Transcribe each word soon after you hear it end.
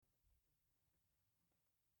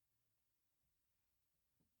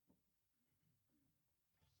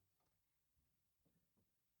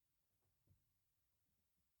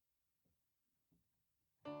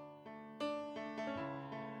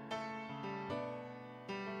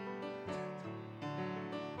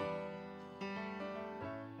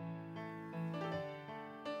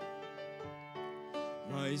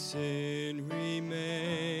My sin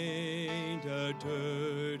remained a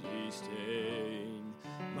dirty stain,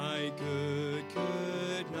 my good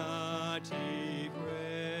could not erase.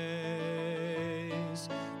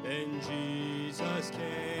 Then Jesus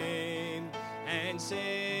came, and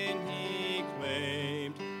sin he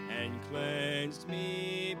claimed, and cleansed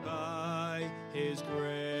me by his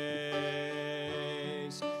grace.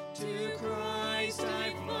 To Christ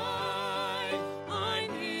I fly, on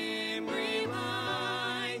him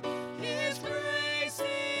rely, his grace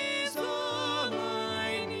is all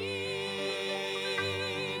I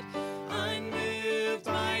need. Unmoved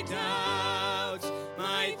by doubts,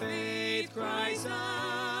 my faith cries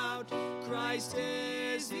out, Christ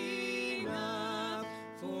is enough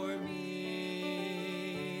for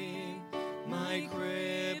me. My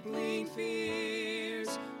crippling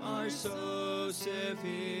fears are so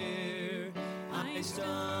severe, I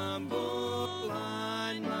stumble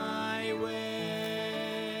on my way.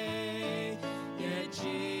 Yet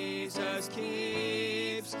Jesus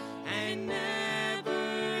keeps and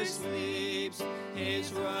never sleeps,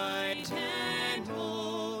 his right hand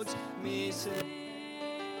holds me safe.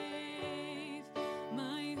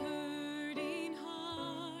 My hurting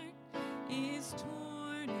heart is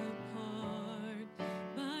torn apart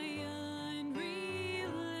by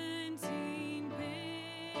unrelenting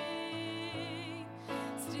pain.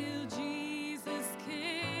 Still Jesus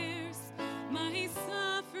cares, my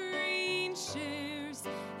suffering shares,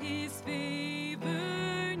 his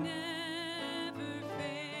favor never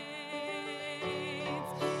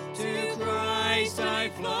fades. To Christ I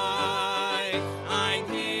fly, on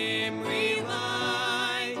him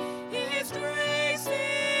rely, his grace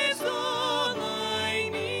is all I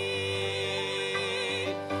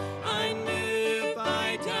need. Unmoved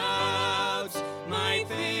by doubts, my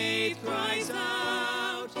faith cries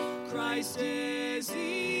out, Christ is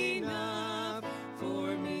enough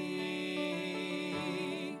for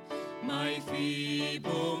me. My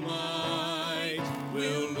feeble might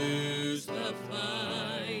will lose the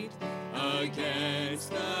fight against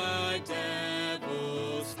the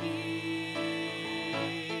devil's schemes.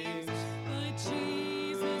 But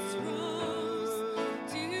Jesus rose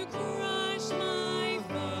to crush my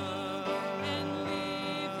foe and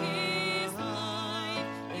live his life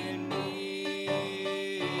in me.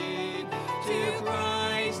 To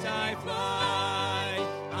Christ I fly,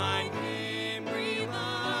 on him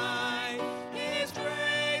rely, his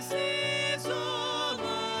grace is all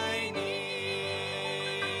I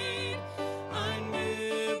need.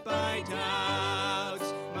 Unmoved by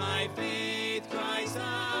doubts, my faith cries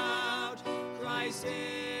out, Christ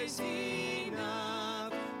is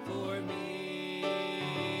enough for me.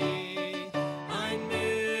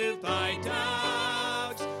 Unmoved by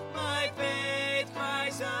doubts, my faith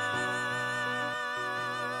cries out.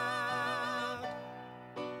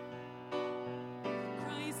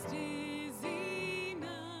 Christ is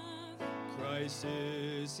enough. Christ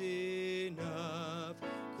is enough.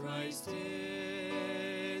 Christ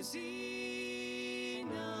is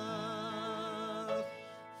enough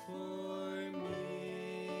for me.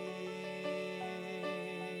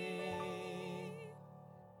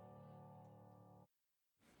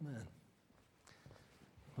 Amen.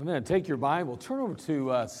 I'm going to take your Bible, turn over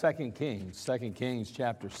to 2 Kings, 2 Kings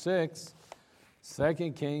chapter 6. 2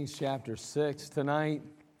 Kings chapter 6 tonight.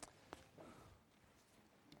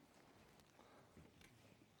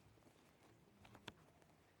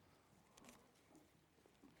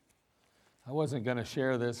 I wasn't going to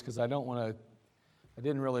share this because I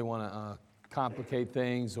didn't really want to complicate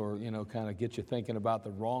things or, kind of get you thinking about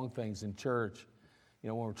the wrong things in church,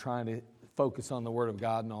 when we're trying to focus on the Word of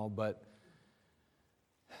God and all. But,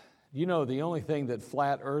 the only thing that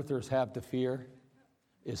flat earthers have to fear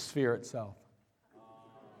is sphere itself.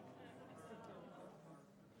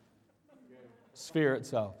 Sphere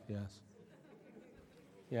itself, yes.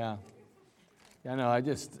 Yeah. I know, I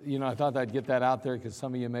thought I'd get that out there because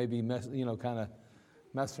some of you may be, kind of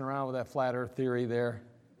messing around with that flat earth theory there.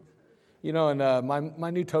 And my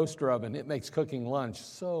new toaster oven, it makes cooking lunch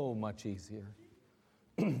so much easier.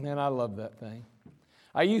 And I love that thing.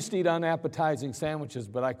 I used to eat unappetizing sandwiches,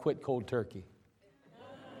 but I quit cold turkey.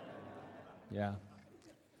 Yeah.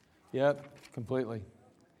 Yep, completely.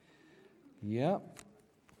 Yep.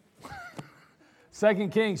 2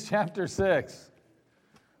 Kings chapter 6.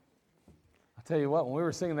 I'll tell you what, when we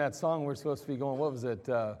were singing that song, we were supposed to be going, what was it,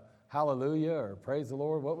 Hallelujah or Praise the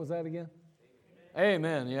Lord? What was that again?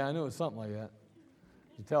 Amen. Yeah, I knew it was something like that.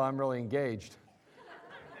 You can tell I'm really engaged.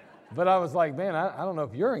 But I was like, man, I don't know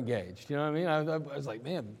if you're engaged. You know what I mean? I was like,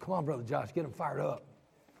 man, come on, Brother Josh, get him fired up.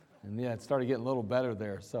 And yeah, it started getting a little better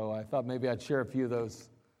there. So I thought maybe I'd share a few of those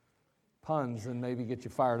puns and maybe get you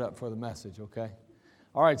fired up for the message, okay?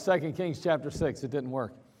 All right, 2 Kings chapter 6. It didn't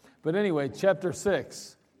work. But anyway, chapter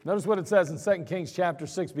 6. Notice what it says in 2 Kings chapter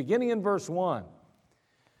 6, beginning in verse 1.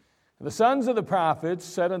 The sons of the prophets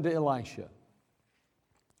said unto Elisha,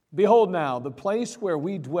 Behold now, the place where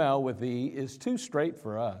we dwell with thee is too strait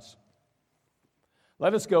for us.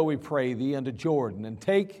 Let us go, we pray thee, unto Jordan, and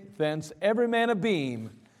take thence every man a beam,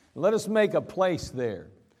 and let us make a place there,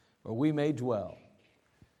 where we may dwell.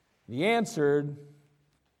 And he answered,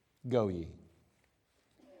 Go ye.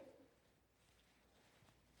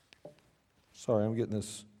 Sorry, I'm going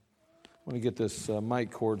to get this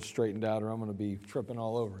mic cord straightened out, or I'm going to be tripping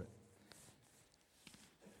all over it.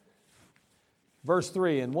 Verse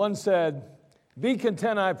 3, and one said, Be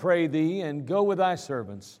content, I pray thee, and go with thy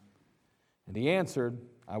servants. And he answered,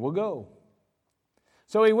 I will go.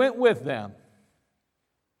 So he went with them.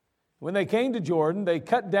 When they came to Jordan, they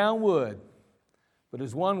cut down wood. But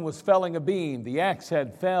as one was felling a beam, the axe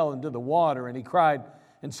head fell into the water, and he cried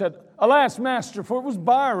and said, Alas, master, for it was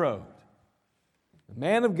borrowed. The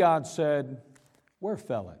man of God said, Where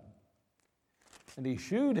fell it? And he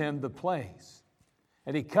shewed him the place.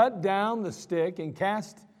 And he cut down a stick and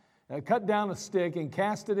cast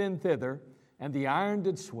it in thither, and the iron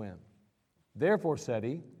did swim. Therefore said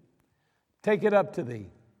he, Take it up to thee.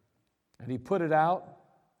 And he put it out,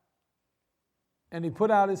 and he put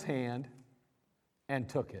out his hand and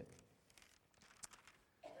took it.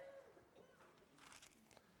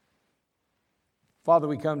 Father,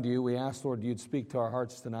 we come to you. We ask, Lord, you'd speak to our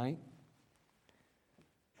hearts tonight.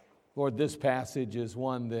 Lord, this passage is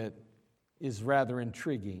one that is rather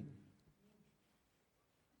intriguing.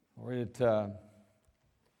 Or it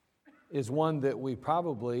is one that we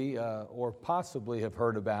probably or possibly have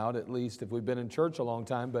heard about, at least if we've been in church a long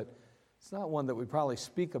time, but it's not one that we probably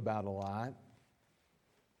speak about a lot.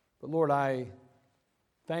 But Lord, I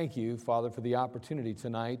thank you, Father, for the opportunity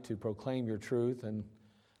tonight to proclaim your truth, and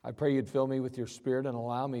I pray you'd fill me with your Spirit and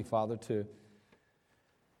allow me, Father, to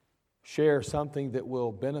share something that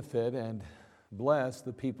will benefit and bless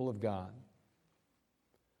the people of God.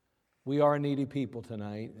 We are a needy people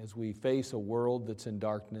tonight as we face a world that's in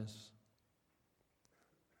darkness,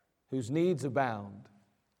 whose needs abound.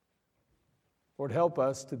 Lord, help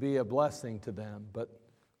us to be a blessing to them, but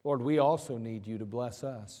Lord, we also need you to bless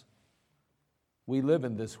us. We live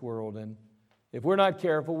in this world, and if we're not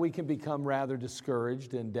careful, we can become rather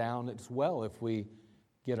discouraged and down as well if we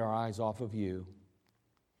get our eyes off of you.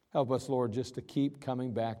 Help us, Lord, just to keep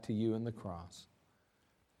coming back to you and the cross.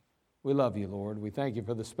 We love you, Lord. We thank you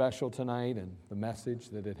for the special tonight and the message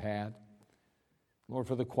that it had. Lord,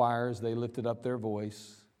 for the choirs, they lifted up their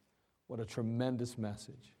voice. What a tremendous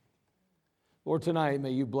message. Lord, tonight,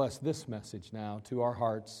 may you bless this message now to our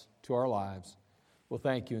hearts, to our lives. We'll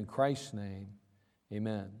thank you in Christ's name.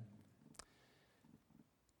 Amen.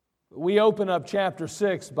 We open up chapter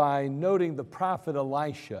 6 by noting the prophet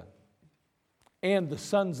Elisha and the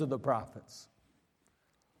sons of the prophets.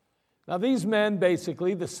 Now, these men,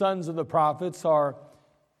 basically, the sons of the prophets, are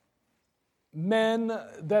men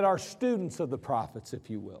that are students of the prophets, if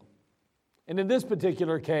you will. And in this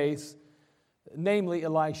particular case, namely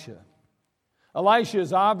Elisha. Elisha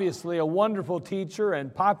is obviously a wonderful teacher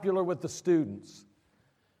and popular with the students.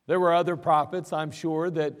 There were other prophets, I'm sure,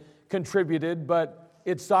 that contributed, but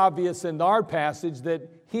it's obvious in our passage that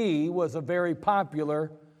he was a very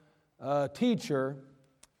popular teacher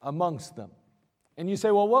amongst them. And you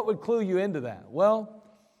say, well, what would clue you into that? Well,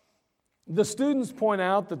 the students point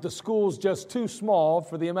out that the school's just too small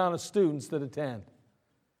for the amount of students that attend.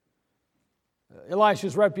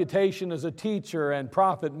 Elisha's reputation as a teacher and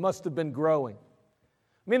prophet must have been growing.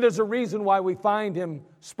 I mean, there's a reason why we find him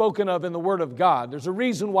spoken of in the Word of God. There's a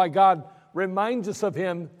reason why God reminds us of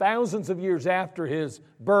him thousands of years after his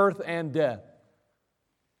birth and death.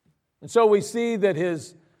 And so we see that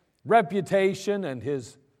his reputation and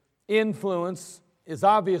his influence is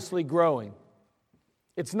obviously growing.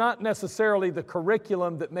 It's not necessarily the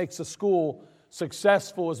curriculum that makes a school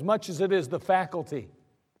successful as much as it is the faculty.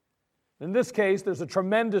 In this case, there's a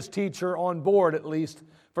tremendous teacher on board, at least,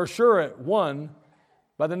 for sure at one,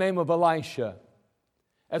 by the name of Elisha.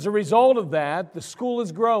 As a result of that, the school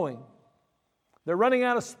is growing. They're running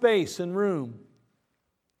out of space and room.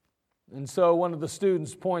 And so one of the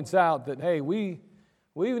students points out that, hey, we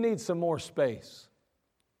need some more space.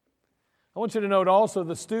 I want you to note also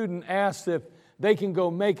the student asks if they can go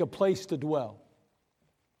make a place to dwell.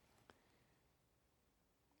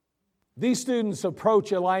 These students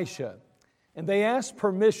approach Elisha and they ask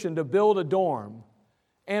permission to build a dorm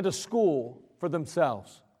and a school for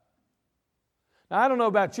themselves. Now, I don't know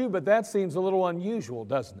about you, but that seems a little unusual,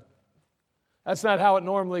 doesn't it? That's not how it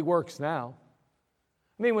normally works now.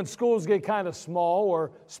 I mean, when schools get kind of small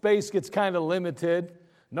or space gets kind of limited,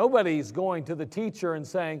 nobody's going to the teacher and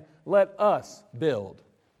saying, let us build.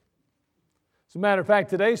 As a matter of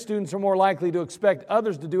fact, today students are more likely to expect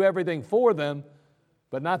others to do everything for them,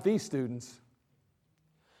 but not these students.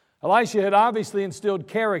 Elisha had obviously instilled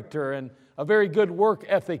character and a very good work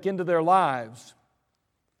ethic into their lives.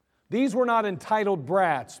 These were not entitled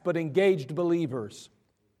brats, but engaged believers.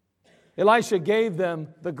 Elisha gave them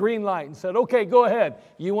the green light and said, okay, go ahead.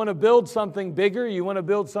 You want to build something bigger? You want to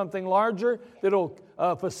build something larger that'll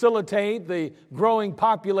facilitate the growing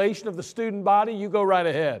population of the student body? You go right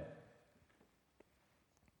ahead.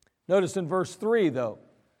 Notice in verse 3, though,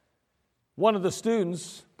 one of the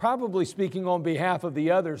students, probably speaking on behalf of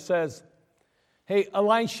the others, says, hey,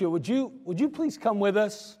 Elisha, would you please come with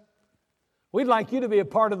us? We'd like you to be a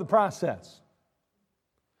part of the process.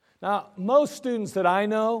 Now, most students that I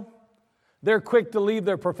know, they're quick to leave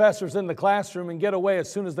their professors in the classroom and get away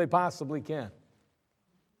as soon as they possibly can.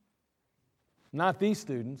 Not these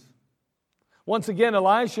students. Once again,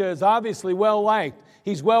 Elisha is obviously well-liked.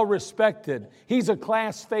 He's well-respected. He's a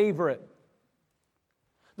class favorite.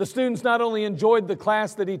 The students not only enjoyed the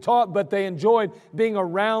class that he taught, but they enjoyed being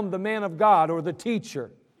around the man of God or the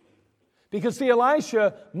teacher. Because, see,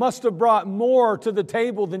 Elisha must have brought more to the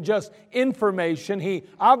table than just information. He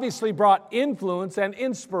obviously brought influence and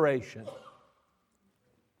inspiration.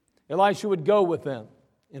 Elisha would go with them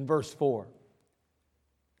in verse 4.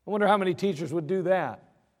 I wonder how many teachers would do that.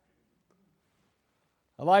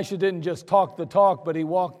 Elisha didn't just talk the talk, but he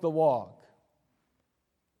walked the walk.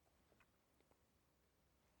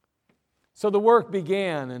 So the work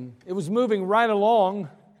began, and it was moving right along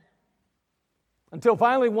until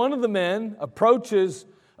finally one of the men approaches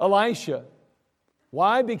Elisha.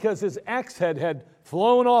 Why? Because his axe head had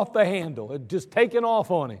flown off the handle. It had just taken off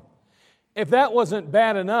on him. If that wasn't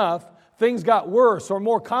bad enough, things got worse or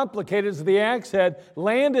more complicated as the axe head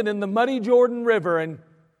landed in the muddy Jordan River and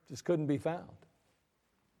just couldn't be found.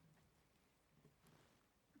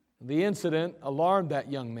 The incident alarmed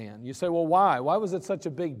that young man. You say, well, why? Why was it such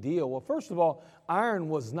a big deal? Well, first of all, iron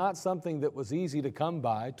was not something that was easy to come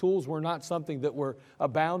by. Tools were not something that were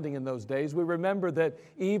abounding in those days. We remember that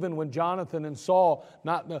even when Jonathan and Saul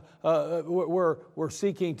were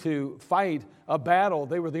seeking to fight a battle,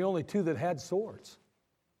 they were the only two that had swords.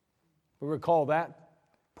 We recall that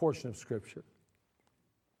portion of Scripture.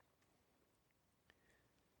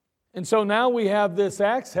 And so now we have this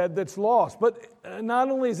axe head that's lost. But not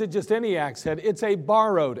only is it just any axe head, it's a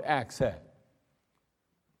borrowed axe head.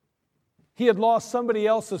 He had lost somebody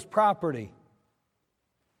else's property.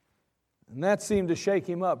 And that seemed to shake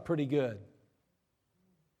him up pretty good.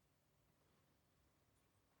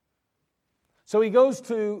 So he goes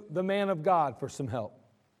to the man of God for some help.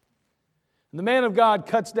 And the man of God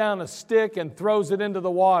cuts down a stick and throws it into the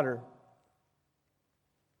water.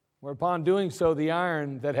 Whereupon doing so, the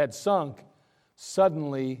iron that had sunk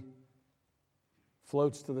suddenly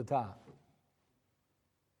floats to the top.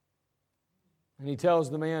 And he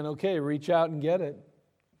tells the man, okay, reach out and get it.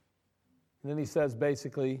 And then he says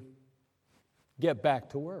basically, get back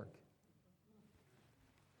to work.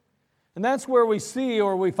 And that's where we see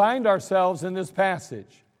or we find ourselves in this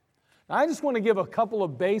passage. Now, I just want to give a couple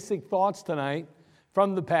of basic thoughts tonight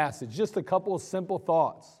from the passage, just a couple of simple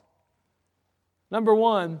thoughts. Number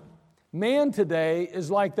one, man today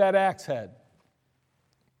is like that axe head.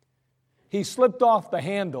 He slipped off the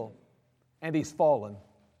handle and he's fallen.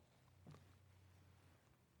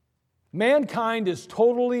 Mankind is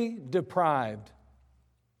totally depraved,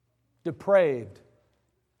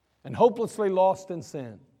 and hopelessly lost in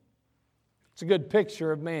sin. It's a good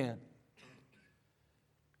picture of man.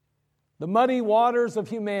 The muddy waters of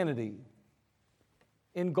humanity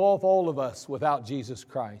engulf all of us without Jesus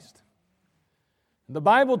Christ. The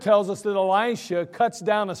Bible tells us that Elisha cuts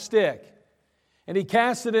down a stick and he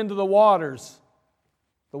casts it into the waters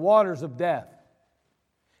of death.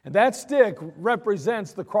 And that stick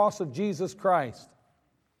represents the cross of Jesus Christ.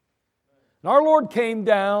 And our Lord came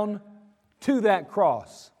down to that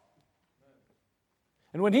cross.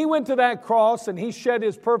 And when He went to that cross and He shed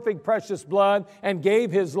His perfect precious blood and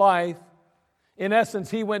gave His life, in essence,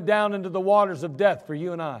 He went down into the waters of death for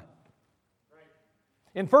you and I.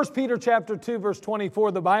 In 1 Peter chapter 2, verse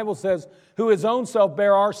 24, the Bible says, who His own self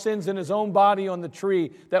bare our sins in His own body on the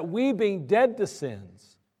tree, that we being dead to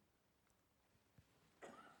sins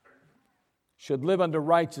should live unto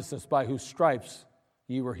righteousness, by whose stripes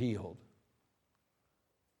ye were healed.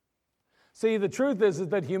 See, the truth is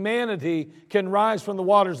that humanity can rise from the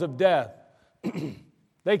waters of death.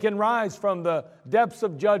 They can rise from the depths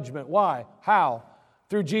of judgment. Why? How?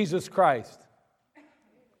 Through Jesus Christ.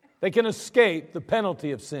 They can escape the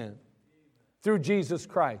penalty of sin through Jesus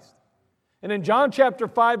Christ. And in John chapter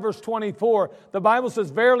 5, verse 24, the Bible says,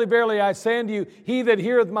 "Verily, verily, I say unto you, he that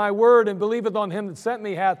heareth my word and believeth on him that sent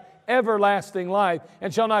me hath everlasting life,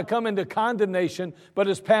 and shall not come into condemnation, but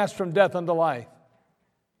is passed from death unto life."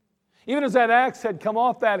 Even as that axe had come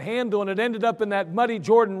off that handle and it ended up in that muddy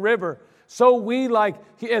Jordan River, so we,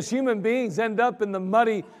 as human beings, end up in the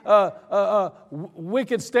muddy,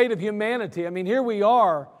 wicked state of humanity. I mean, here we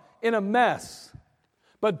are in a mess.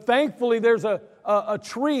 But thankfully, there's a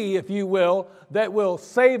tree, if you will, that will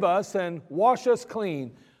save us and wash us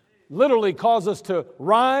clean. Literally cause us to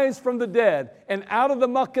rise from the dead and out of the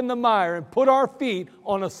muck and the mire and put our feet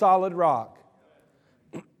on a solid rock.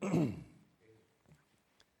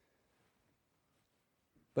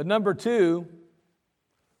 But number two,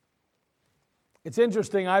 it's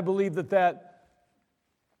interesting, I believe that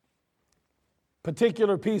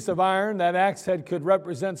particular piece of iron, that axe head, could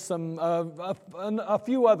represent a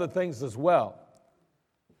few other things as well.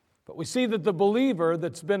 But we see that the believer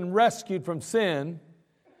that's been rescued from sin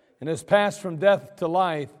and has passed from death to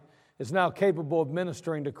life is now capable of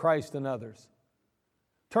ministering to Christ and others.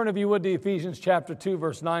 Turn, if you would, to Ephesians chapter 2,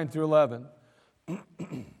 verse 9 through 11.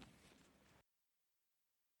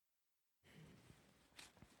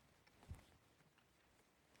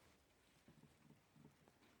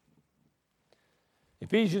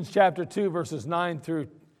 Ephesians chapter 2, verses 9 through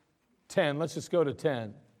 10. Let's just go to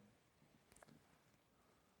 10.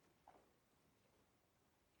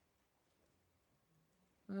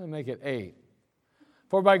 I'll make it 8.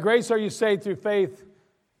 "For by grace are you saved through faith,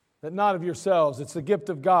 that not of yourselves. It's the gift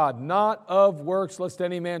of God, not of works, lest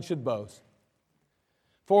any man should boast.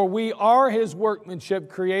 For we are his workmanship,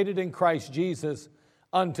 created in Christ Jesus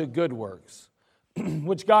unto good works,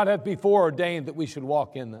 which God hath before ordained that we should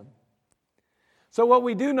walk in them." So what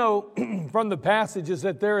we do know from the passage is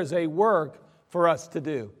that there is a work for us to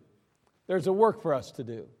do. There's a work for us to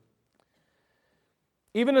do.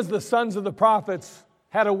 Even as the sons of the prophets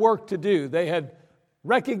had a work to do, they had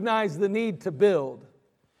recognized the need to build.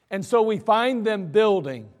 And so we find them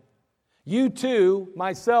building. You too,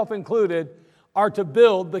 myself included, are to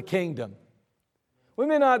build the kingdom. We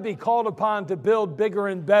may not be called upon to build bigger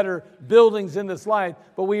and better buildings in this life,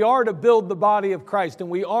 but we are to build the body of Christ, and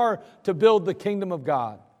we are to build the kingdom of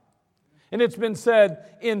God. And it's been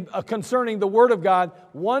said concerning the Word of God,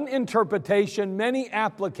 one interpretation, many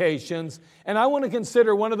applications, and I want to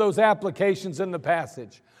consider one of those applications in the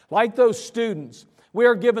passage. Like those students, we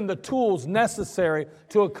are given the tools necessary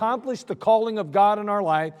to accomplish the calling of God in our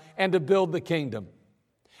life and to build the kingdom.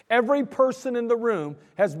 Every person in the room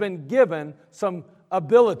has been given some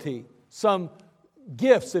ability, some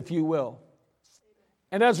gifts, if you will.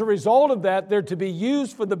 And as a result of that, they're to be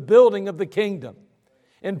used for the building of the kingdom.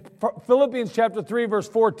 In Philippians chapter 3, verse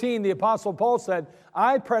 14, the Apostle Paul said,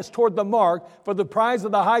 "I press toward the mark for the prize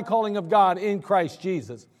of the high calling of God in Christ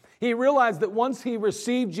Jesus." He realized that once he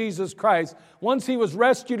received Jesus Christ, once he was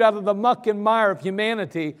rescued out of the muck and mire of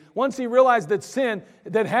humanity, once he realized that sin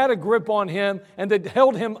that had a grip on him and that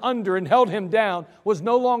held him under and held him down was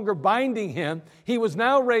no longer binding him, he was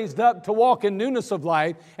now raised up to walk in newness of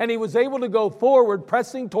life, and he was able to go forward,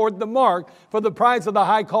 pressing toward the mark for the prize of the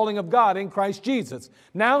high calling of God in Christ Jesus.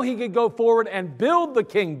 Now he could go forward and build the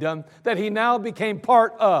kingdom that he now became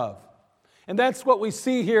part of. And that's what we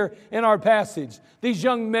see here in our passage. These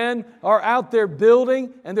young men are out there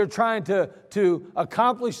building, and they're trying to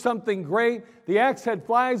accomplish something great. The axe head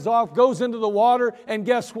flies off, goes into the water, and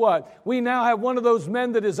guess what? We now have one of those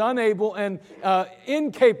men that is unable and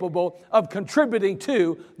incapable of contributing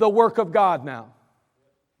to the work of God now.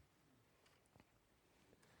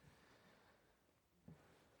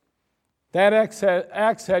 That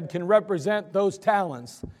axe head can represent those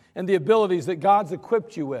talents and the abilities that God's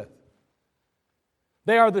equipped you with.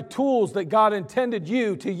 They are the tools that God intended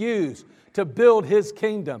you to use to build His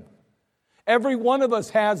kingdom. Every one of us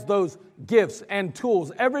has those gifts and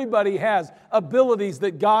tools. Everybody has abilities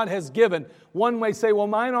that God has given. One may say, well,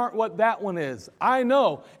 mine aren't what that one is. I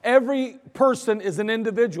know. Every person is an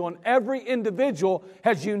individual, and every individual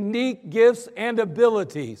has unique gifts and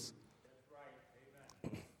abilities.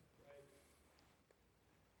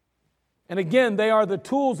 And again, they are the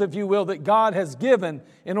tools, if you will, that God has given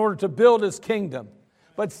in order to build His kingdom.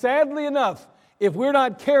 But sadly enough, if we're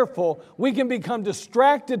not careful, we can become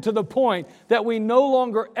distracted to the point that we no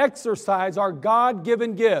longer exercise our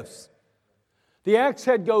God-given gifts. The axe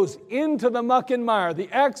head goes into the muck and mire. The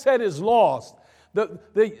axe head is lost.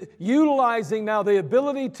 The utilizing now the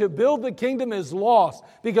ability to build the kingdom is lost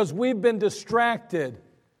because we've been distracted.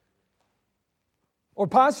 Or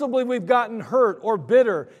possibly we've gotten hurt or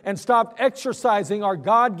bitter and stopped exercising our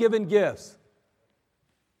God-given gifts.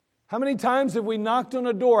 How many times have we knocked on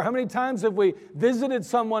a door? How many times have we visited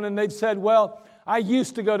someone and they've said, well, I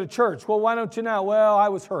used to go to church. Well, why don't you now? Well, I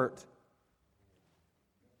was hurt.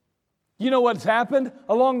 You know what's happened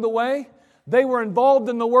along the way? They were involved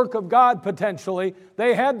in the work of God potentially.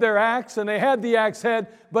 They had their axe and they had the axe head,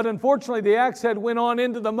 but unfortunately the axe head went on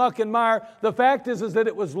into the muck and mire. The fact is that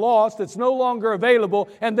it was lost. It's no longer available,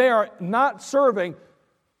 and they are not serving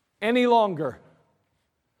any longer.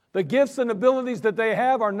 The gifts and abilities that they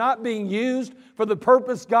have are not being used for the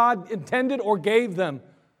purpose God intended or gave them.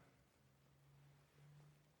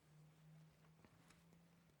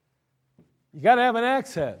 You got to have an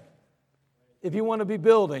axe head if you want to be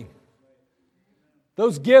building.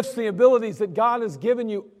 Those gifts, the abilities that God has given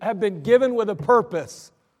you have been given with a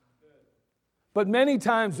purpose. But many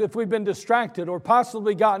times if we've been distracted or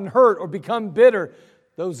possibly gotten hurt or become bitter,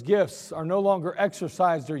 those gifts are no longer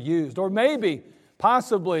exercised or used. Or maybe,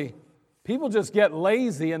 possibly, people just get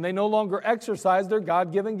lazy and they no longer exercise their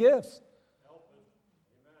God-given gifts.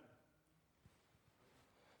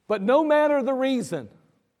 But no matter the reason,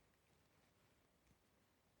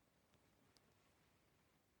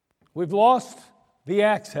 we've lost the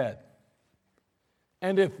axe head.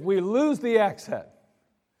 And if we lose the axe head,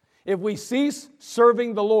 if we cease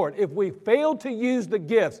serving the Lord, if we fail to use the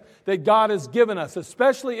gifts that God has given us,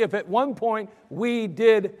 especially if at one point we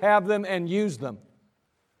did have them and use them,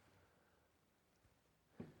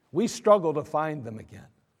 we struggle to find them again.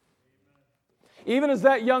 Even as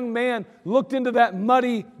that young man looked into that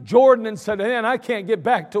muddy Jordan and said, man, I can't get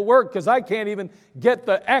back to work because I can't even get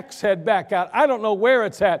the axe head back out. I don't know where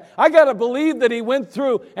it's at. I got to believe that he went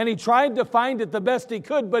through and he tried to find it the best he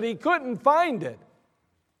could, but he couldn't find it.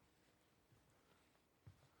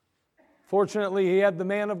 Fortunately, he had the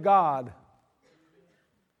man of God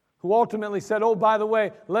who ultimately said, oh, by the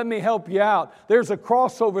way, let me help you out. There's a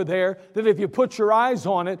cross over there that if you put your eyes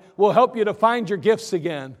on it, will help you to find your gifts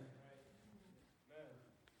again.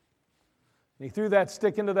 And he threw that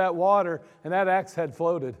stick into that water, and that axe head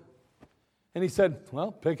floated. And he said,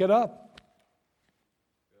 well, pick it up.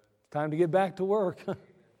 It's time to get back to work.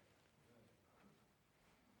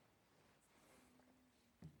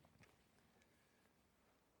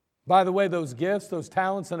 By the way, those gifts, those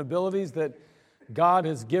talents and abilities that God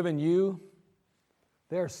has given you,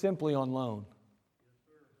 they are simply on loan.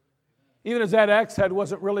 Even as that axe head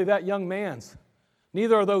wasn't really that young man's,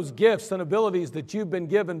 neither are those gifts and abilities that you've been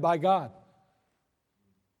given by God.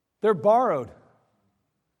 They're borrowed.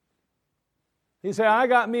 You say, I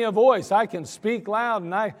got me a voice. I can speak loud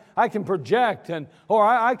and I can project or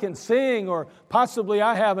I can sing, or possibly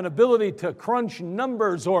I have an ability to crunch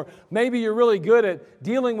numbers, or maybe you're really good at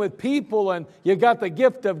dealing with people and you got the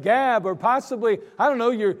gift of gab, or possibly, I don't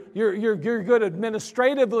know, you're good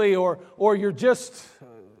administratively, or you're just,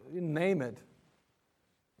 you name it.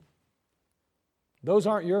 Those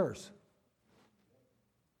aren't yours.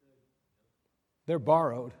 They're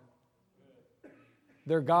borrowed.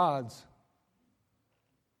 They're God's.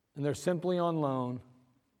 And they're simply on loan.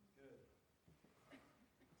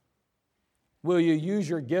 Will you use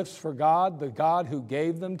your gifts for God, the God who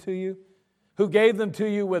gave them to you? Who gave them to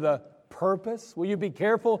you with a purpose? Will you be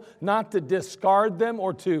careful not to discard them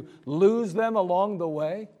or to lose them along the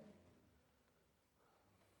way?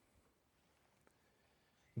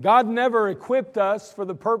 God never equipped us for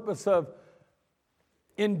the purpose of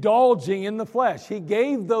indulging in the flesh. He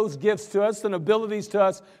gave those gifts to us and abilities to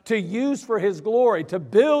us to use for His glory, to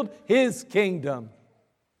build His kingdom.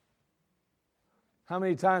 How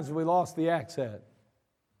many times have we lost the axe head?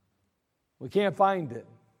 We can't find it.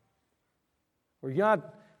 We're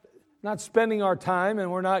not spending our time,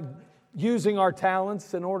 and we're not using our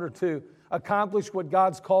talents in order to accomplish what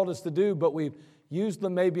God's called us to do, but we've used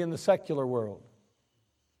them maybe in the secular world.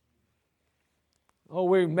 Oh,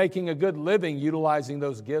 we're making a good living utilizing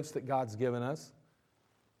those gifts that God's given us,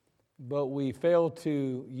 but we fail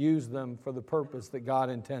to use them for the purpose that God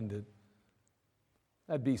intended.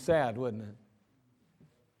 That'd be sad, wouldn't it?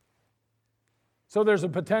 So there's a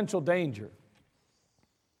potential danger.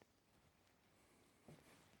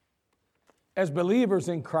 As believers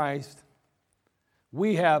in Christ,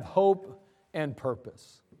 we have hope and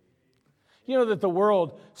purpose. You know that the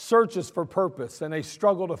world searches for purpose and they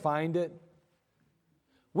struggle to find it.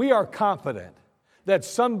 We are confident that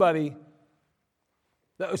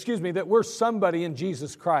we're somebody in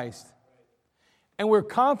Jesus Christ. And we're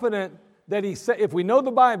confident that if we know the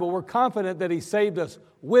Bible, we're confident that He saved us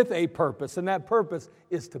with a purpose, and that purpose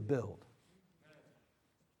is to build.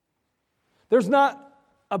 There's not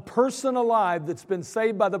a person alive that's been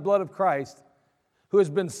saved by the blood of Christ who has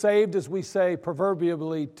been saved, as we say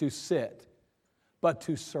proverbially, to sit, but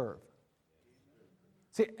to serve.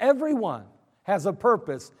 See, everyone has a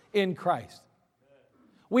purpose in Christ.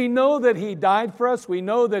 We know that He died for us. We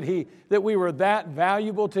know that we were that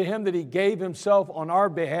valuable to Him, that He gave Himself on our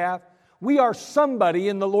behalf. We are somebody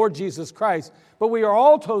in the Lord Jesus Christ, but we are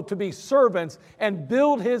also to be servants and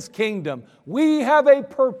build His kingdom. We have a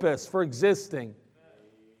purpose for existing.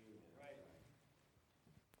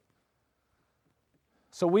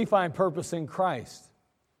 So we find purpose in Christ,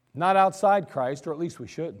 not outside Christ, or at least we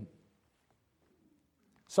shouldn't.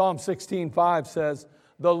 Psalm 16:5 says,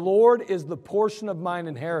 "The Lord is the portion of mine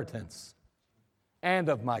inheritance and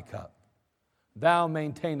of my cup. Thou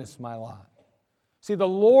maintainest my lot." See, the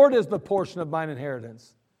Lord is the portion of mine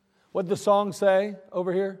inheritance. What did the song say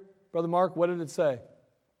over here? Brother Mark, what did it say?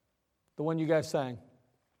 The one you guys sang.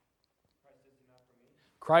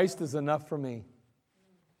 Christ is enough for me.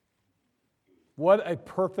 What a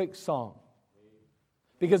perfect song.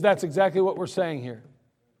 Because that's exactly what we're saying here.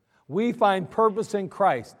 We find purpose in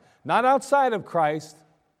Christ, not outside of Christ,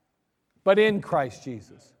 but in Christ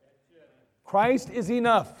Jesus. Christ is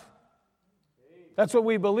enough. That's what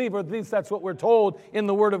we believe, or at least that's what we're told in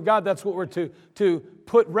the Word of God. That's what we're to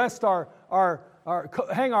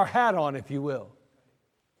hang our hat on, if you will.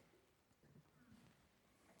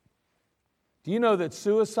 Do you know that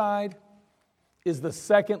suicide is the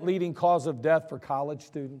second leading cause of death for college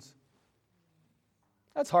students?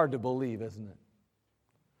 That's hard to believe, isn't it?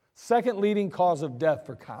 Second leading cause of death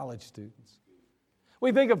for college students.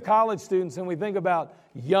 We think of college students and we think about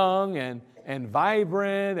young and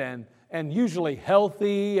vibrant and usually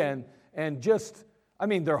healthy and just,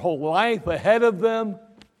 their whole life ahead of them.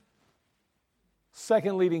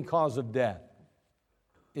 Second leading cause of death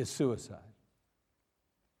is suicide.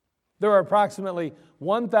 There are approximately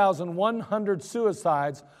 1,100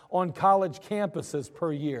 suicides on college campuses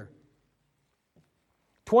per year.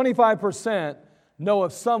 25% know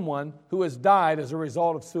of someone who has died as a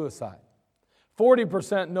result of suicide.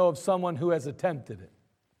 40% know of someone who has attempted it.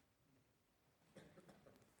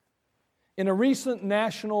 In a recent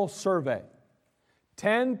national survey,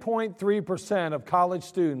 10.3% of college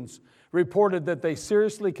students reported that they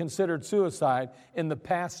seriously considered suicide in the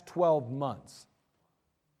past 12 months.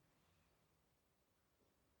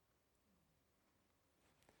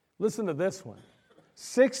 Listen to this one.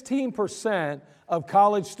 16% of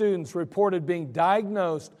college students reported being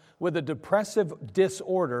diagnosed with a depressive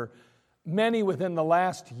disorder, many within the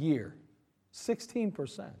last year.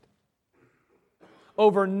 16%.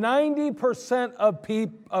 Over 90%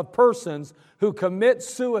 of persons who commit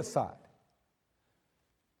suicide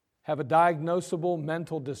have a diagnosable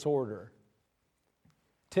mental disorder,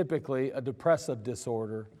 typically a depressive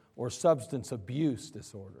disorder or substance abuse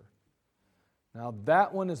disorder. Now,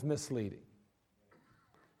 that one is misleading.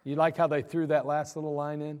 You like how they threw that last little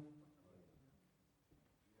line in?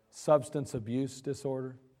 Substance abuse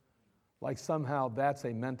disorder. Like somehow that's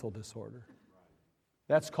a mental disorder.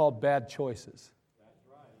 That's called bad choices.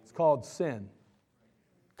 It's called sin.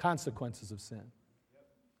 Consequences of sin.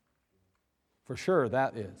 For sure,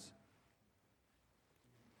 that is.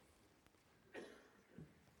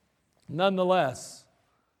 Nonetheless,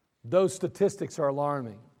 those statistics are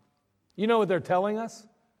alarming. You know what they're telling us?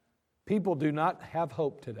 People do not have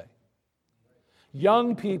hope today.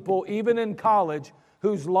 Young people, even in college,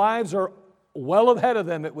 whose lives are well ahead of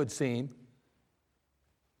them, it would seem,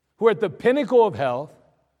 who are at the pinnacle of health,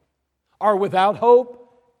 are without hope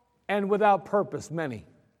and without purpose, many.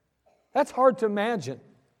 That's hard to imagine.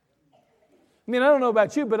 I don't know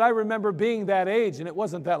about you, but I remember being that age, and it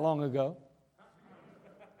wasn't that long ago.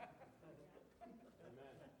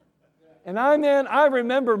 And I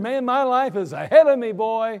remember, my life is ahead of me,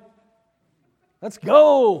 boy. Let's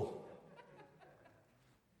go.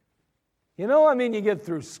 You get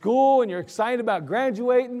through school and you're excited about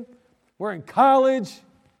graduating. We're in college,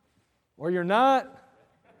 or you're not.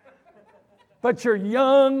 But you're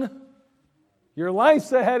young. Your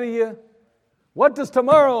life's ahead of you. What does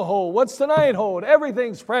tomorrow hold? What's tonight hold?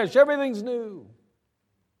 Everything's fresh. Everything's new.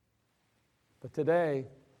 But today,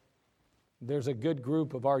 there's a good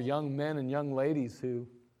group of our young men and young ladies who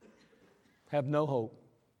have no hope,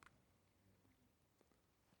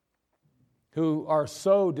 who are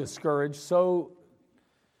so discouraged, so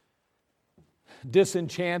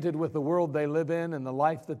disenchanted with the world they live in and the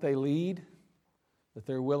life that they lead, that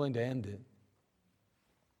they're willing to end it.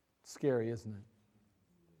 It's scary, isn't it?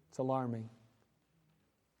 It's alarming.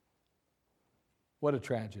 What a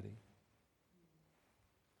tragedy.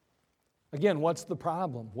 Again, what's the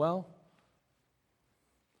problem? Well,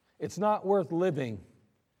 it's not worth living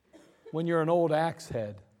when you're an old axe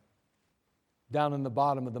head, down in the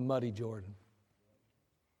bottom of the muddy Jordan.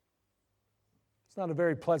 It's not a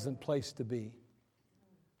very pleasant place to be.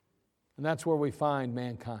 And that's where we find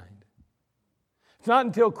mankind. It's not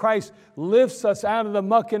until Christ lifts us out of the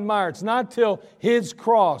muck and mire. It's not till His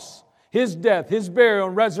cross, His death, His burial,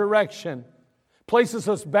 and resurrection places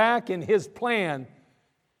us back in His plan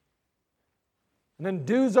and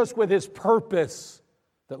endues us with His purpose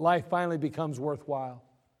that life finally becomes worthwhile.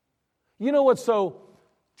 You know what's so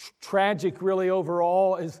tragic really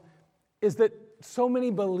overall is that so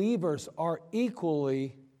many believers are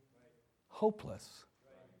equally hopeless.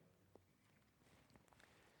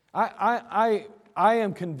 I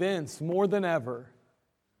am convinced more than ever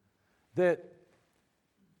that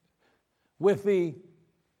with the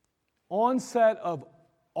onset of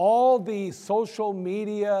all these social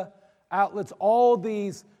media outlets,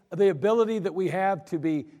 the ability that we have to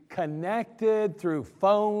be connected through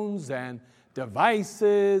phones and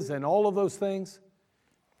devices and all of those things.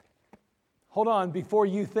 Hold on, before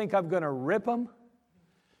you think I'm going to rip them,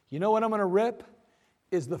 you know what I'm going to rip?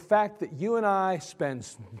 Is the fact that you and I spend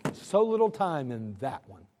so little time in that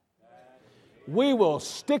one. We will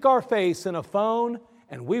stick our face in a phone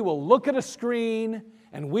and we will look at a screen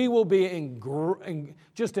and we will be engulfed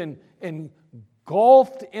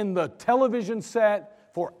in the television set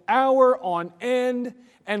for hour on end,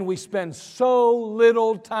 and we spend so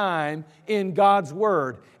little time in God's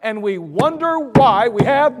Word. And we wonder why we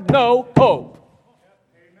have no hope.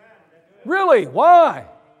 Really, why?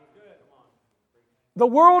 The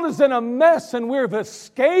world is in a mess and we've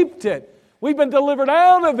escaped it. We've been delivered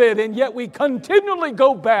out of it, and yet we continually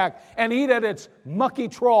go back and eat at its mucky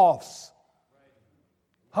troughs.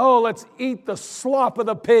 Oh, let's eat the slop of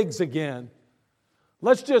the pigs again.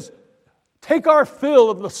 Let's just take our fill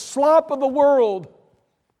of the slop of the world.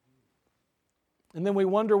 And then we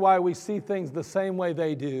wonder why we see things the same way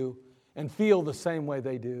they do and feel the same way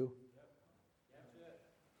they do.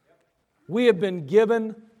 We have been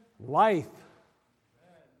given life.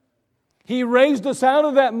 He raised us out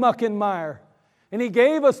of that muck and mire, and He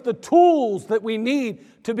gave us the tools that we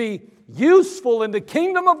need to be useful in the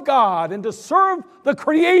kingdom of God and to serve the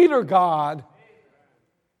Creator God.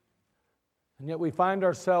 And yet we find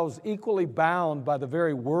ourselves equally bound by the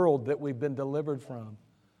very world that we've been delivered from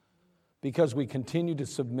because we continue to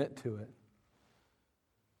submit to it.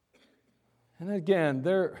 And again,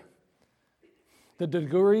 the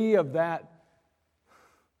degree of that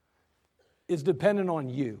is dependent on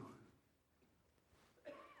you.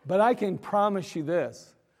 But I can promise you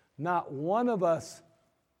this, not one of us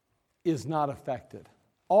is not affected.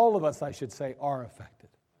 All of us, I should say, are affected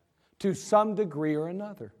to some degree or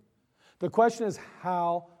another. The question is,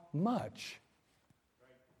 how much?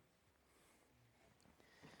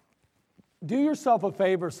 Do yourself a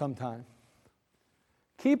favor sometime.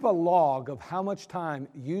 Keep a log of how much time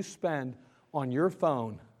you spend on your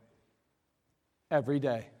phone every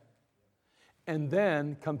day. And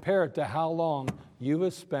then compare it to how long you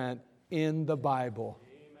have spent in the Bible.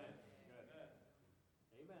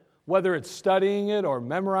 Whether it's studying it or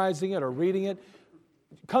memorizing it or reading it,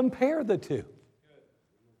 compare the two.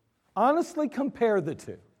 Honestly, compare the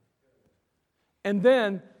two. And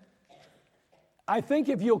then, I think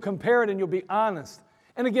if you'll compare it and you'll be honest,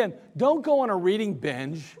 and again, don't go on a reading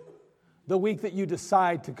binge the week that you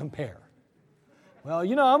decide to compare. Well,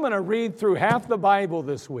 I'm going to read through half the Bible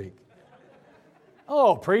this week.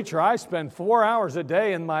 Oh, preacher, I spend 4 hours a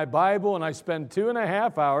day in my Bible and I spend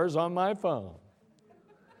 2.5 hours on my phone.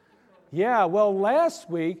 Yeah, well, last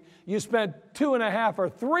week you spent 2.5 or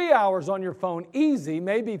 3 hours on your phone easy,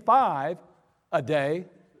 maybe 5 a day,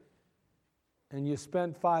 and you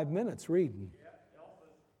spent 5 minutes reading.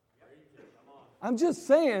 I'm just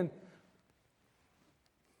saying,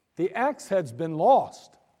 the axe has been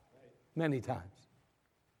lost many times.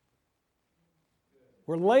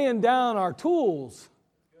 We're laying down our tools,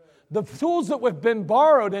 the tools that have been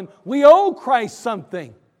borrowed, and we owe Christ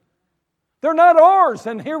something. They're not ours,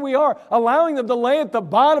 and here we are, allowing them to lay at the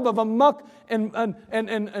bottom of a muck and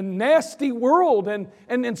nasty world, and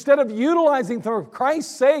instead of utilizing for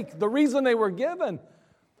Christ's sake the reason they were given,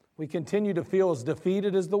 we continue to feel as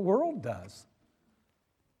defeated as the world does.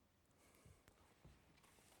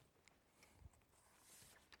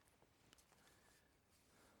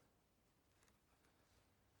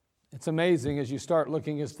 It's amazing as you start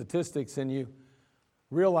looking at statistics and you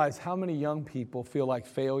realize how many young people feel like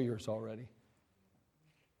failures already.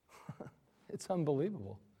 It's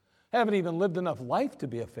unbelievable. Haven't even lived enough life to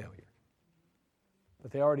be a failure, but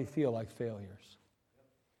they already feel like failures.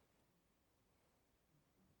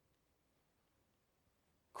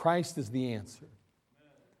 Christ is the answer.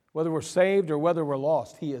 Whether we're saved or whether we're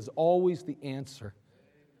lost, He is always the answer.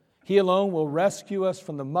 He alone will rescue us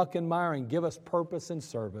from the muck and mire and give us purpose and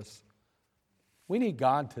service. We need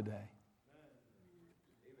God today.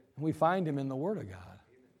 And we find Him in the Word of God.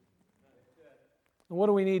 And what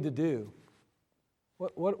do we need to do?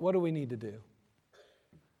 What do we need to do?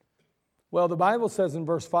 Well, the Bible says in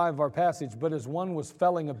verse 5 of our passage, "But as one was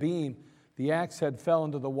felling a beam, the axe head fell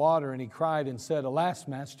into the water, and he cried and said, 'Alas,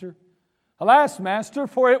 master! Alas, master,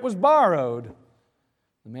 for it was borrowed.'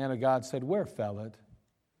 The man of God said, 'Where fell it?'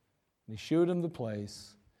 And he shewed him the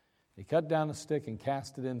place. He cut down a stick and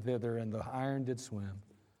cast it in thither, and the iron did swim.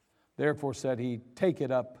 Therefore said he, 'Take it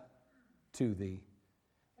up to thee.'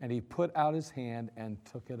 And he put out his hand and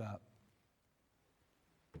took it up."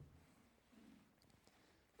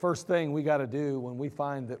 First thing we got to do when we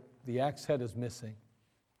find that the axe head is missing,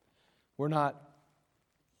 we're not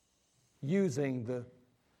using the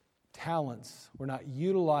talents, we're not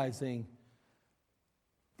utilizing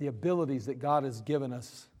the abilities that God has given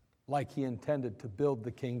us like He intended to build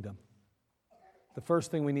the kingdom. The first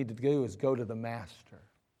thing we need to do is go to the master.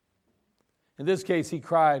 In this case, he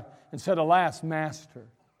cried and said, "Alas, master."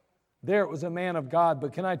 There it was a man of God,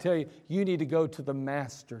 but can I tell you, you need to go to the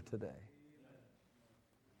master today.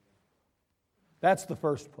 That's the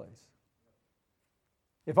first place.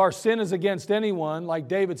 If our sin is against anyone, like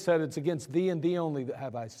David said, it's against thee and thee only that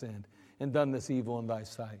have I sinned and done this evil in thy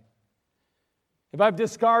sight. If I've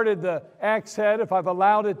discarded the axe head, if I've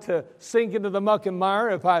allowed it to sink into the muck and mire,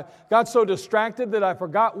 if I got so distracted that I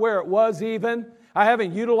forgot where it was even, I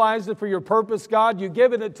haven't utilized it for your purpose, God. You've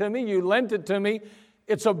given it to me, you lent it to me.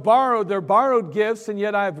 They're borrowed gifts, and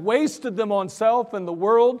yet I've wasted them on self and the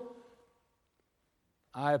world.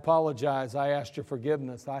 I apologize. I asked your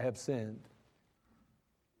forgiveness. I have sinned.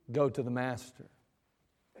 Go to the master.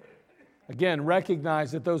 Again,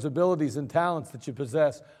 recognize that those abilities and talents that you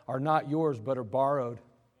possess are not yours but are borrowed.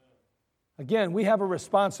 Again, we have a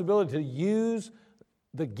responsibility to use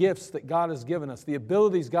the gifts that God has given us, the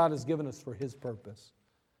abilities God has given us for His purpose.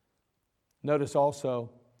 Notice also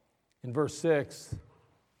in verse 6,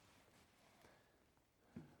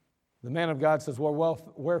 the man of God says, well,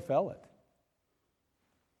 where fell it?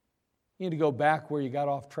 You need to go back where you got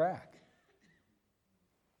off track.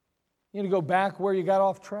 You need to go back where you got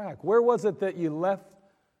off track. Where was it that you left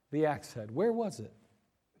the axe head? Where was it?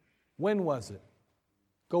 When was it?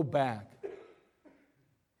 Go back.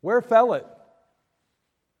 Where fell it?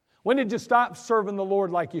 When did you stop serving the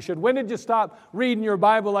Lord like you should? When did you stop reading your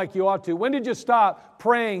Bible like you ought to? When did you stop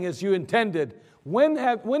praying as you intended? When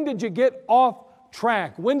did you get off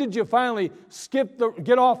track? When did you finally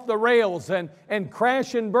get off the rails and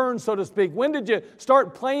crash and burn, so to speak? When did you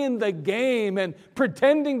start playing the game and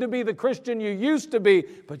pretending to be the Christian you used to be,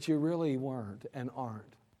 but you really weren't and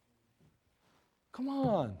aren't? Come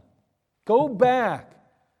on. Go back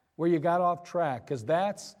where you got off track, because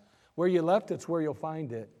that's where you left, it's where you'll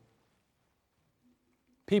find it.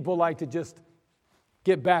 People like to just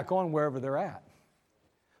get back on wherever they're at.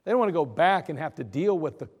 They don't want to go back and have to deal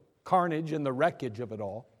with the carnage and the wreckage of it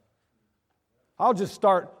all. I'll just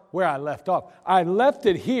start where I left off. I left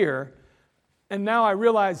it here, and now I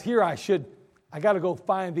realize here I got to go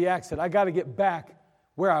find the exit. I got to get back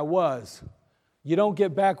where I was. You don't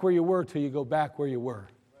get back where you were till you go back where you were.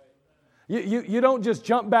 You don't just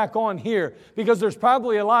jump back on here, because there's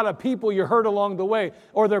probably a lot of people you hurt along the way,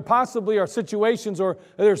 or there possibly are situations, or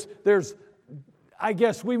there's I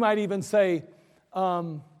guess we might even say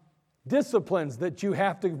disciplines that you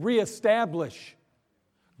have to reestablish.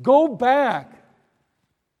 Go back.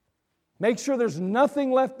 Make sure there's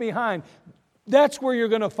nothing left behind. That's where you're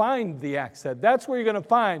going to find the axe head. That's where you're going to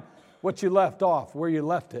find what you left off, where you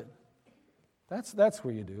left it. That's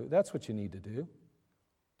where you do. That's what you need to do.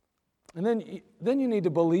 And then you need to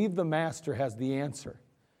believe the Master has the answer,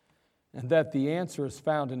 and that the answer is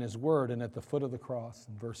found in His Word and at the foot of the cross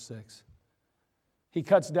in verse 6. He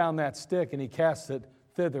cuts down that stick and he casts it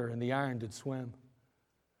thither, and the iron did swim.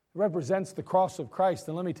 It represents the cross of Christ.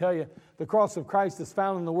 And let me tell you, the cross of Christ is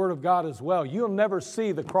found in the Word of God as well. You'll never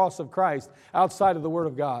see the cross of Christ outside of the Word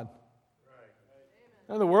of God.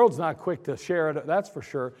 And the world's not quick to share it, that's for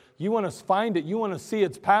sure. You want to find it, you want to see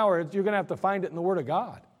its power, you're going to have to find it in the Word of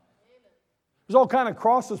God. There's all kind of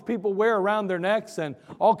crosses people wear around their necks and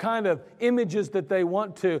all kind of images that they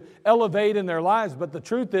want to elevate in their lives. But the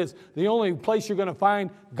truth is, the only place you're going to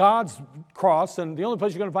find God's cross, and the only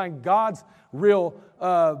place you're going to find God's real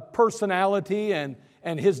personality and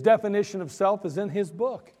His definition of self, is in His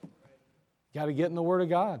book. You got to get in the Word of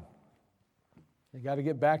God. You got to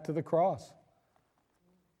get back to the cross.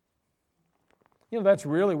 You know, that's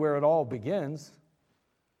really where it all begins.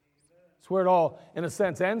 where it all, in a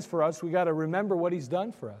sense, ends for us. We got to remember what He's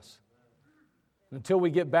done for us. Until we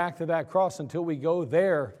get back to that cross, until we go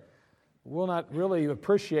there, we'll not really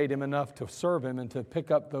appreciate Him enough to serve Him and to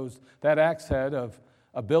pick up that axe head of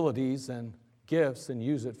abilities and gifts and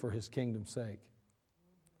use it for His kingdom's sake.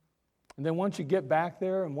 And then once you get back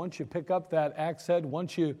there and once you pick up that axe head,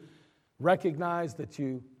 once you recognize that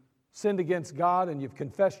you sinned against God and you've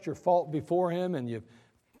confessed your fault before Him and you've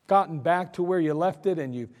gotten back to where you left it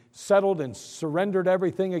and you've settled and surrendered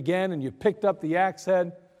everything again and you've picked up the axe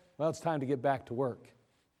head, well, it's time to get back to work.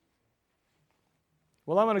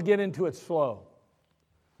 Well, I'm going to get into it slow.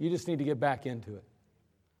 You just need to get back into it.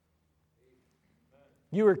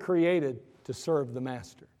 You were created to serve the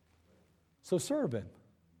Master. So serve Him.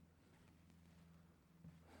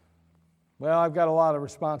 Well, I've got a lot of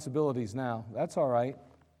responsibilities now. That's all right.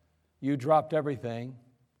 You dropped everything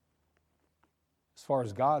as far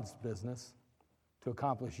as God's business to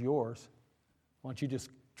accomplish yours. Why don't you just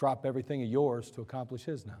drop everything of yours to accomplish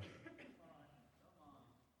His now?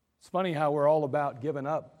 It's funny how we're all about giving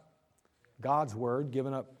up God's word,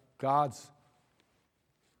 giving up God's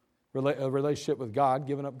relationship with God,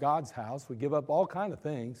 giving up God's house. We give up all kinds of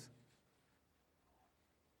things.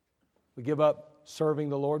 We give up serving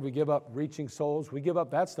the Lord. We give up reaching souls. We give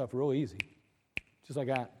up that stuff real easy, just like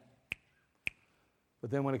that. But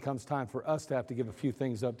then when it comes time for us to have to give a few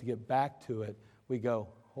things up to get back to it, we go,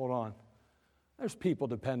 hold on. There's people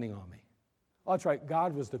depending on me. Oh, that's right,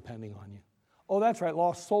 God was depending on you. Oh, that's right,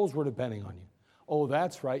 lost souls were depending on you. Oh,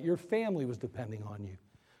 that's right, your family was depending on you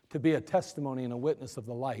to be a testimony and a witness of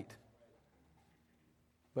the light.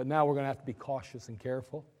 But now we're going to have to be cautious and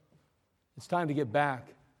careful. It's time to get back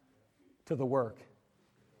to the work.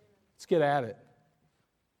 Let's get at it.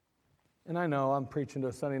 And I know I'm preaching to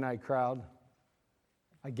a Sunday night crowd.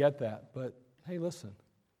 I get that, but hey, listen,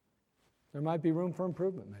 there might be room for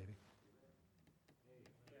improvement maybe.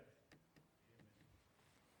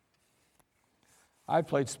 I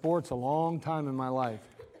played sports a long time in my life.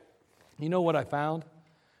 You know what I found?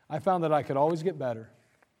 I found that I could always get better.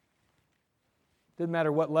 Didn't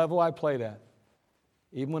matter what level I played at,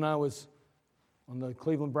 even when I was on the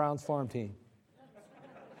Cleveland Browns farm team.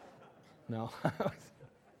 No.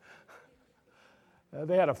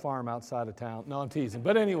 They had a farm outside of town. No, I'm teasing.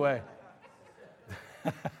 But anyway,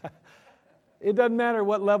 it doesn't matter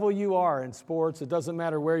what level you are in sports. It doesn't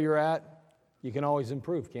matter where you're at. You can always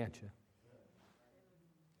improve, can't you?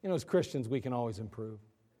 You know, as Christians, we can always improve.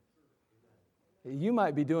 You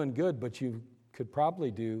might be doing good, but you could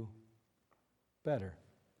probably do better.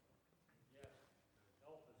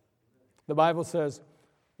 The Bible says,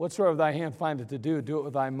 whatsoever thy hand findeth to do, do it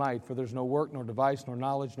with thy might, for there's no work, nor device, nor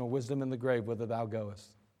knowledge, nor wisdom in the grave whither thou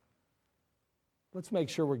goest. Let's make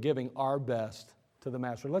sure we're giving our best to the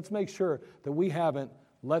Master. Let's make sure that we haven't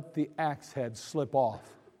let the axe head slip off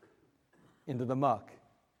into the muck,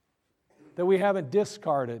 that we haven't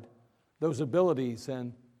discarded those abilities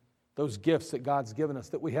and those gifts that God's given us,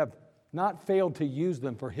 that we have not failed to use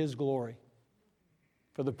them for His glory,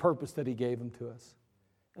 for the purpose that He gave them to us.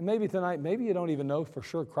 And maybe tonight, maybe you don't even know for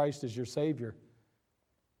sure Christ is your Savior.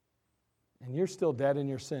 And you're still dead in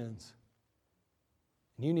your sins.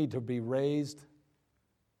 And you need to be raised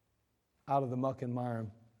out of the muck and mire,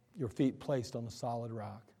 your feet placed on the solid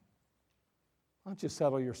rock. Why don't you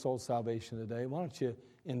settle your soul's salvation today? Why don't you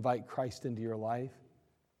invite Christ into your life?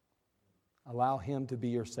 Allow Him to be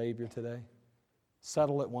your Savior today.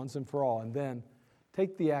 Settle it once and for all. And then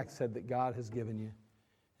take the axe head that God has given you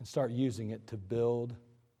and start using it to build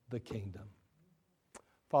the kingdom.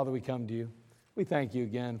 Father, we come to you. We thank you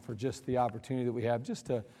again for just the opportunity that we have just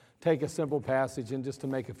to take a simple passage and just to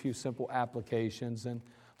make a few simple applications. And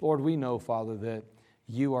Lord, we know, Father, that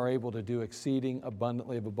you are able to do exceeding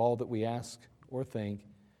abundantly above all that we ask or think.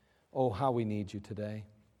 Oh, how we need you today.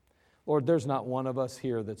 Lord, there's not one of us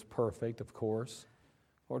here that's perfect, of course.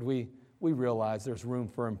 Lord, we realize there's room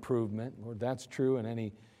for improvement. Lord, that's true in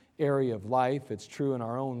any area of life. It's true in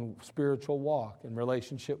our own spiritual walk and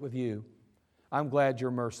relationship with you. I'm glad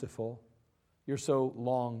you're merciful. You're so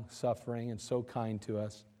long-suffering and so kind to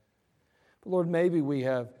us. But Lord, maybe we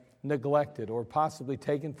have neglected or possibly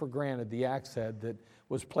taken for granted the axe head that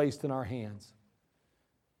was placed in our hands.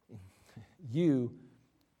 You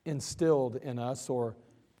instilled in us or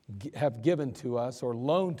have given to us or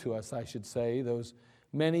loaned to us, I should say, those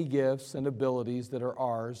many gifts and abilities that are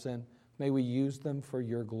ours, and may we use them for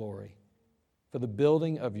your glory, for the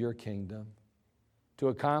building of your kingdom, to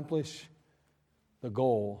accomplish the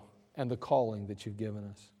goal and the calling that you've given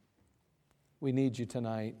us. We need you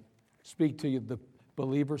tonight. Speak to you, the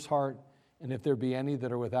believer's heart, and if there be any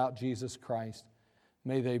that are without Jesus Christ,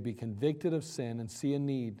 may they be convicted of sin and see a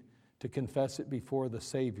need to confess it before the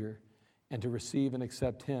Savior and to receive and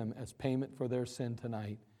accept Him as payment for their sin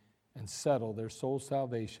tonight and settle their soul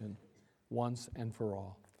salvation once and for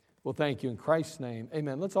all. Well, thank you in Christ's name.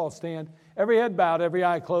 Amen. Let's all stand. Every head bowed, every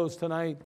eye closed tonight.